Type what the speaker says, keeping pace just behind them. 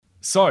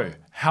So,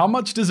 how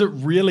much does it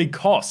really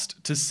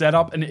cost to set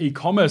up an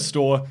e-commerce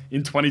store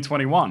in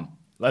 2021?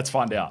 Let's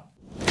find out.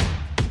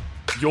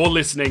 You're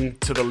listening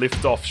to The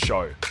Liftoff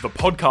Show, the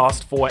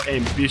podcast for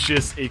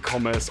ambitious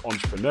e-commerce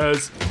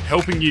entrepreneurs,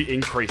 helping you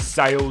increase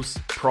sales,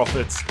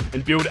 profits,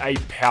 and build a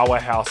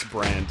powerhouse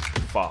brand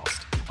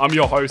fast. I'm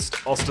your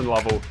host, Austin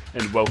Lovell,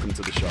 and welcome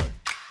to the show.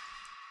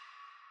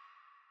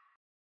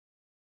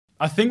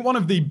 I think one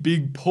of the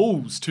big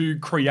pulls to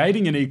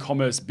creating an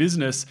e-commerce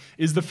business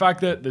is the fact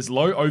that there's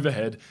low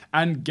overhead,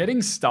 and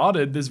getting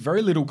started, there's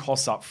very little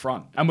costs up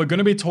front. And we're going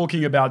to be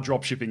talking about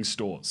dropshipping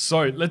stores.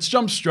 So let's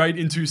jump straight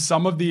into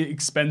some of the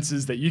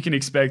expenses that you can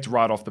expect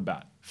right off the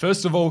bat.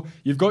 First of all,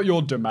 you've got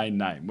your domain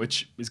name,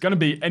 which is going to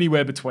be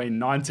anywhere between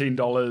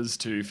 $19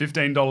 to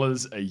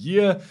 $15 a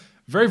year.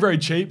 Very, very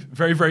cheap,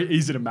 very, very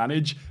easy to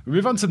manage. We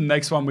move on to the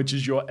next one, which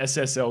is your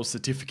SSL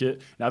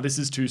certificate. Now, this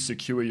is to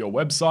secure your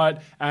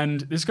website,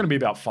 and this is going to be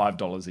about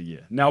 $5 a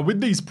year. Now,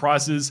 with these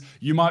prices,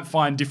 you might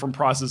find different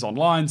prices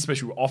online,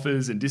 special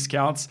offers and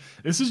discounts.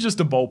 This is just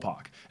a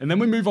ballpark. And then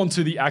we move on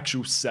to the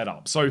actual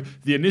setup. So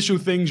the initial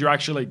things, you're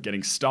actually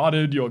getting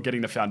started, you're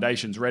getting the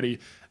foundations ready.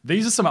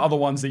 These are some other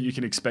ones that you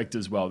can expect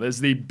as well. There's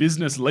the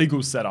business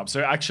legal setup.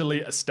 So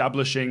actually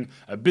establishing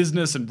a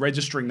business and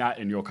registering that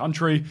in your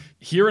country.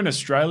 Here in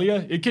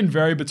Australia, it can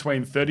vary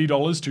between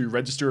 $30 to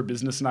register a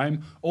business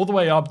name, all the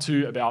way up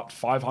to about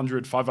 $500,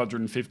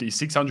 $550,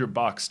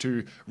 $600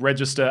 to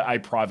register a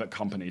private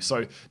company.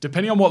 So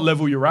depending on what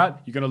level you're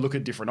at, you're going to look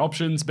at different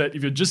options. But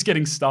if you're just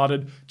getting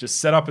started, just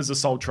set up as a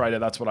sole trader.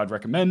 That's what I'd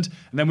recommend.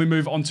 And then we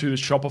move on to the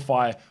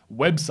Shopify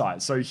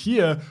website. So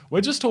here, we're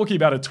just talking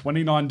about a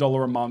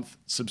 $29 a month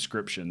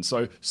subscription.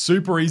 So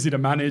super easy to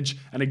manage.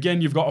 And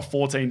again, you've got a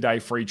 14-day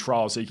free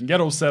trial. So you can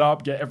get all set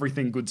up, get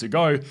everything good to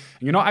go. And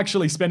you're not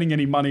actually spending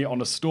any money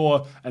on a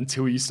store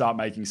until you start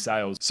making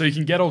sales. So you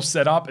can get all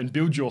set up and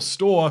build your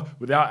store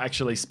without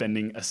actually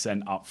spending a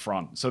cent up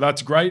front. So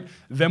that's great.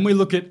 Then we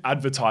look at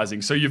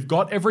advertising. So you've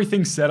got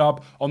everything set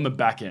up on the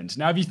back end.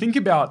 Now, if you think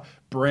about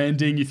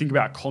branding, you think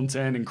about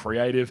content and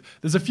creative,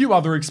 there's a few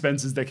other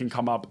expenses that can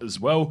come up as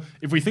well.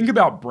 If we think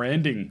about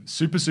branding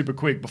super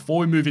quick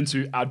before we move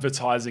into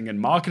advertising and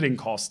marketing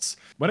costs,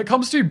 when it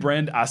comes to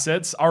brand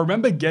assets, I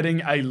remember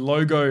getting a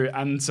logo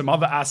and some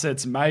other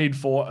assets made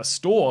for a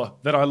store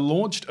that I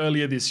launched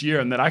earlier this year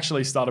and that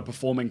actually started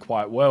performing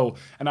quite well.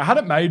 And I had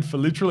it made for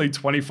literally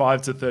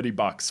 $25 to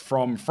 $30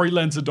 from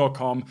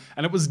freelancer.com,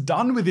 and it was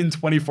done within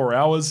 24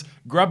 hours.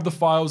 Grab the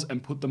files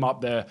and put them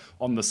up there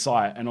on the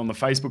site and on the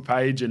Facebook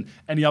page and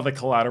any other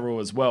collateral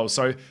as well.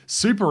 So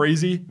super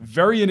easy,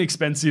 very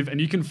inexpensive,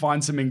 and you can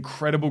find some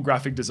incredible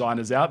graphic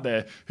designers out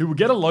there who will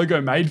get a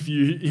logo made for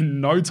you in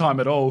no time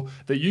at all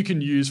that you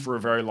can use for a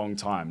very long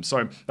time.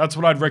 So that's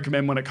what I'd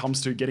recommend when it comes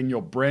to getting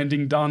your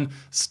branding done.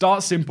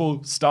 Start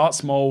simple, start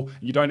small.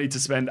 You don't need to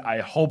spend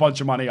a whole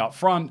bunch of money up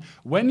front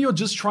when you're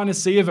just trying to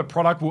see if a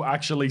product will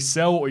actually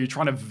sell, or you're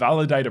trying to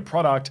validate a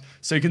product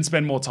so you can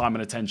spend more time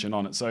and attention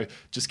on it. So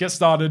just get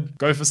started,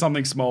 go for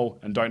something small,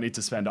 and don't need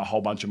to spend a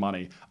whole bunch of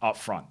money up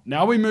front.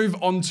 Now we move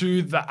on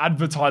to the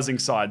advertising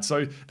side.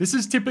 So this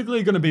is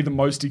typically going to be the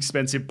most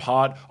expensive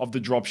part of the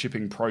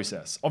dropshipping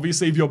process.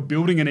 Obviously, if you're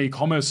building an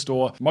e-commerce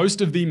store,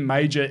 most of the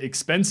major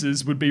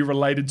expenses would be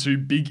related to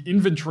big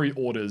inventory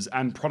orders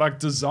and product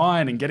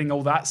design and getting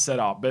all that set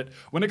up. But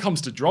when it comes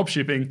to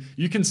dropshipping,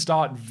 you can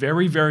start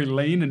very, very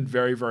lean and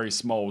very, very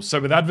small. So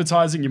with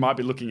advertising, you might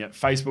be looking at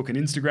Facebook and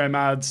Instagram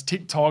ads,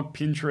 TikTok,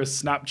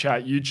 Pinterest,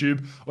 Snapchat,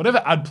 YouTube,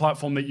 whatever ad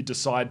platform that you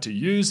decide to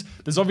use.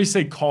 There's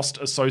obviously cost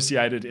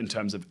associated in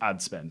terms of ad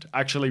spend,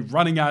 actually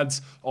running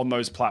ads on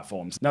those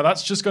platforms. Now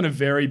that's just going to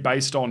vary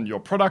based on your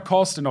product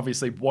cost and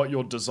obviously what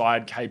your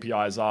desired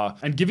KPIs are,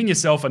 and giving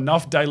yourself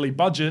enough daily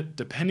budget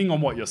depending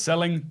on what you're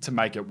selling to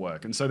make it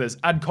work. And so there's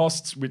ad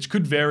costs, which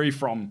could vary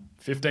from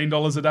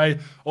 $15 a day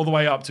all the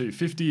way up to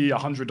 $50,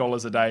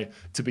 $100 a day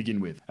to begin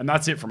with. And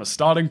that's it from a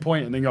starting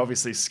point. And then you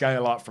obviously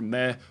scale up from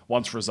there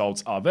once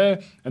results are there.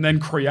 And then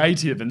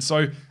creative. And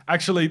so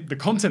actually the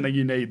content that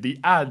you need, the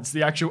ads,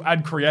 the actual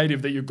ad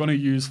creative that you're going to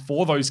use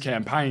for those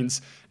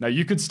campaigns. Now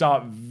you could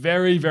start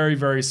very, very,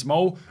 very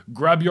small,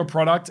 grab your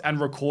product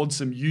and record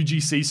some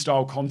UGC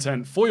style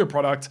content for your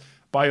product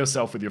by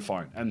yourself with your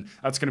phone. And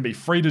that's going to be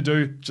free to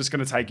do, just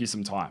going to take you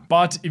some time.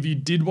 But if you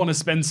did want to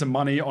spend some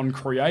money on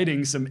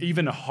creating some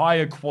even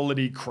higher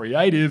quality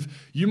creative,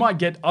 you might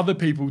get other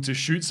people to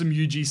shoot some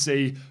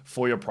UGC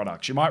for your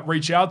products. You might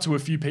reach out to a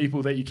few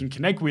people that you can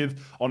connect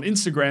with on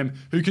Instagram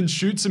who can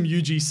shoot some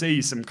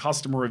UGC, some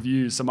customer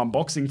reviews, some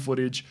unboxing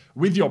footage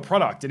with your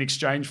product in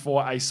exchange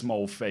for a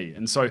small fee.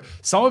 And so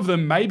some of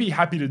them may be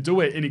happy to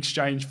do it in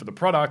exchange for the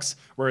products,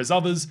 whereas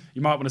others,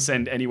 you might want to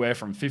send anywhere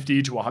from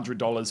 $50 to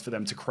 $100 for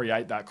them to create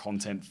create that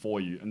content for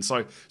you. And so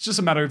it's just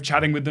a matter of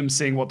chatting with them,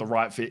 seeing what the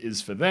right fit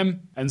is for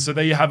them. And so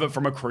there you have it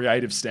from a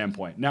creative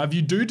standpoint. Now, if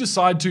you do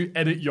decide to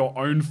edit your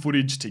own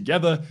footage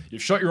together,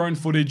 you've shot your own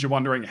footage, you're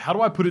wondering, how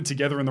do I put it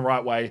together in the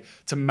right way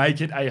to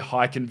make it a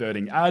high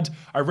converting ad?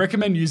 I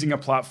recommend using a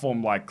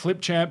platform like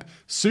Clipchamp,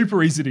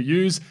 super easy to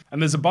use.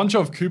 And there's a bunch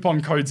of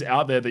coupon codes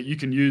out there that you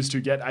can use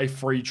to get a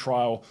free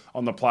trial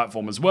on the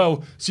platform as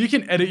well. So you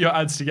can edit your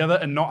ads together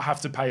and not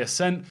have to pay a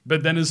cent.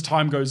 But then as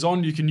time goes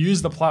on, you can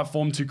use the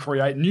platform to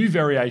create new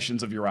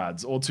variations of your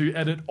ads or to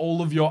edit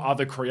all of your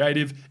other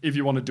creative if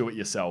you want to do it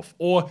yourself,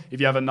 or if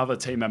you have another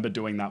team member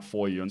doing that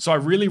for you. And so I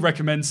really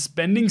recommend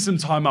spending some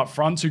time up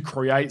front to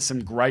create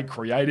some great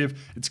creative.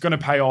 It's going to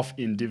pay off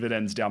in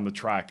dividends down the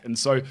track. And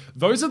so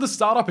those are the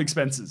startup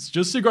expenses.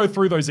 Just to go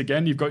through those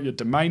again, you've got your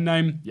domain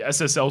name, your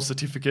SSL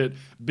certificate,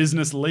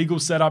 business legal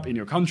setup in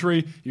your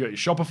country, you got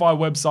your Shopify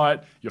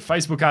website, your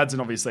Facebook ads,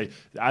 and obviously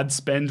ad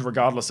spend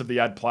regardless of the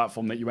ad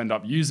platform that you end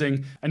up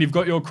using. And you've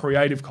got your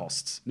creative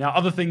costs. Now,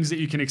 other things that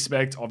you can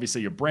expect,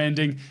 obviously your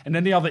branding, and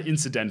then the other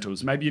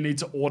incidentals. Maybe you need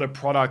to order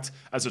product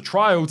as a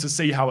trial to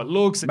see how it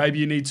looks. Maybe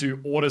you need to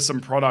order some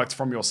product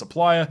from your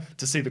supplier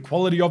to see the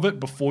quality of it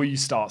before you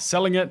start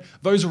selling it.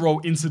 Those are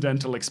all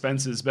incidental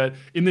expenses, but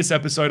in this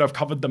episode, I've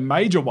covered the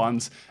major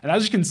ones. And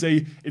as you can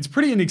see, it's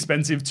pretty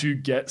inexpensive to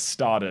get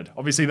started.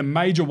 Obviously, the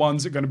major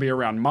ones are going to be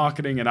around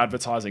marketing and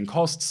advertising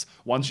costs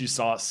once you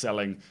start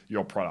selling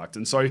your product.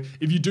 And so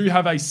if you do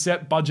have a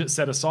set budget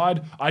set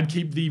aside, I'd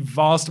keep the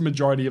vast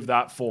majority of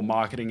that for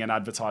marketing and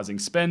advertising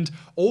spend.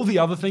 All the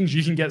other things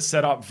you can get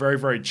set up very,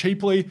 very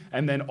cheaply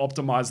and then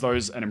optimize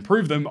those and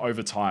improve them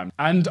over time.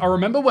 And I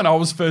remember when I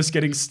was first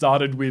getting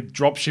started with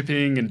drop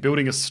shipping and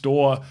building a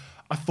store,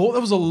 I thought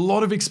there was a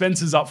lot of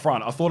expenses up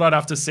front. I thought I'd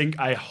have to sink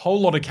a whole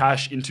lot of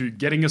cash into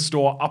getting a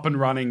store up and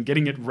running,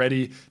 getting it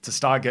ready to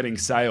start getting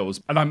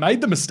sales. And I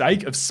made the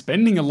mistake of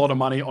spending a lot of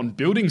money on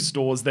building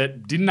stores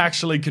that didn't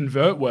actually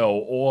convert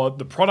well, or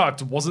the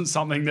product wasn't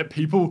something that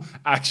people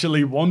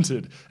actually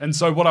wanted. And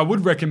so what I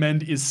would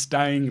recommend is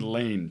staying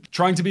lean,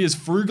 trying to be as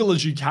frugal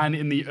as you can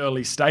in the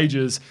early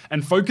stages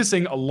and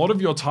focusing a lot of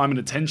your time and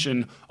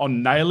attention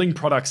on nailing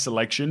product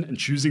selection and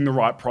choosing the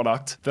right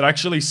product that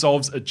actually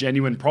solves a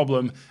genuine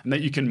problem and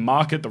that you can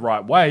market the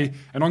right way,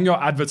 and on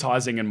your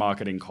advertising and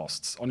marketing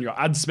costs, on your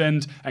ad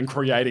spend and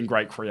creating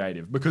great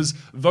creative. Because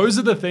those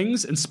are the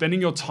things, and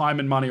spending your time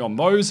and money on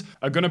those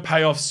are going to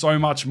pay off so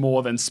much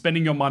more than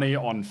spending your money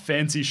on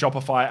fancy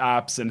Shopify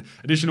apps and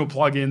additional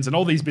plugins and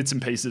all these bits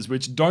and pieces,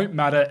 which don't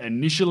matter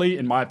initially,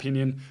 in my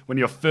opinion. When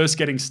you're first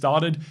getting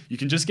started, you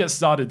can just get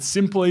started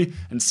simply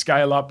and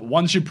scale up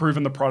once you've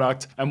proven the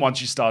product and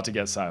once you start to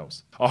get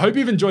sales. I hope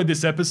you've enjoyed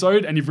this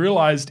episode and you've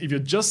realized if you're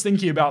just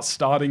thinking about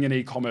starting an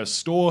e-commerce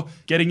store,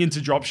 getting into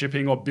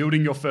dropshipping, or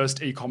building your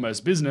first e-commerce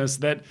business,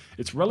 that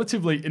it's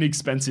relatively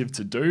inexpensive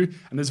to do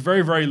and there's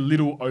very, very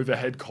little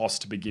overhead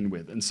cost to begin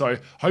with. And so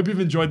hope you've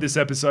enjoyed this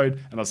episode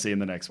and I'll see you in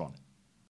the next one.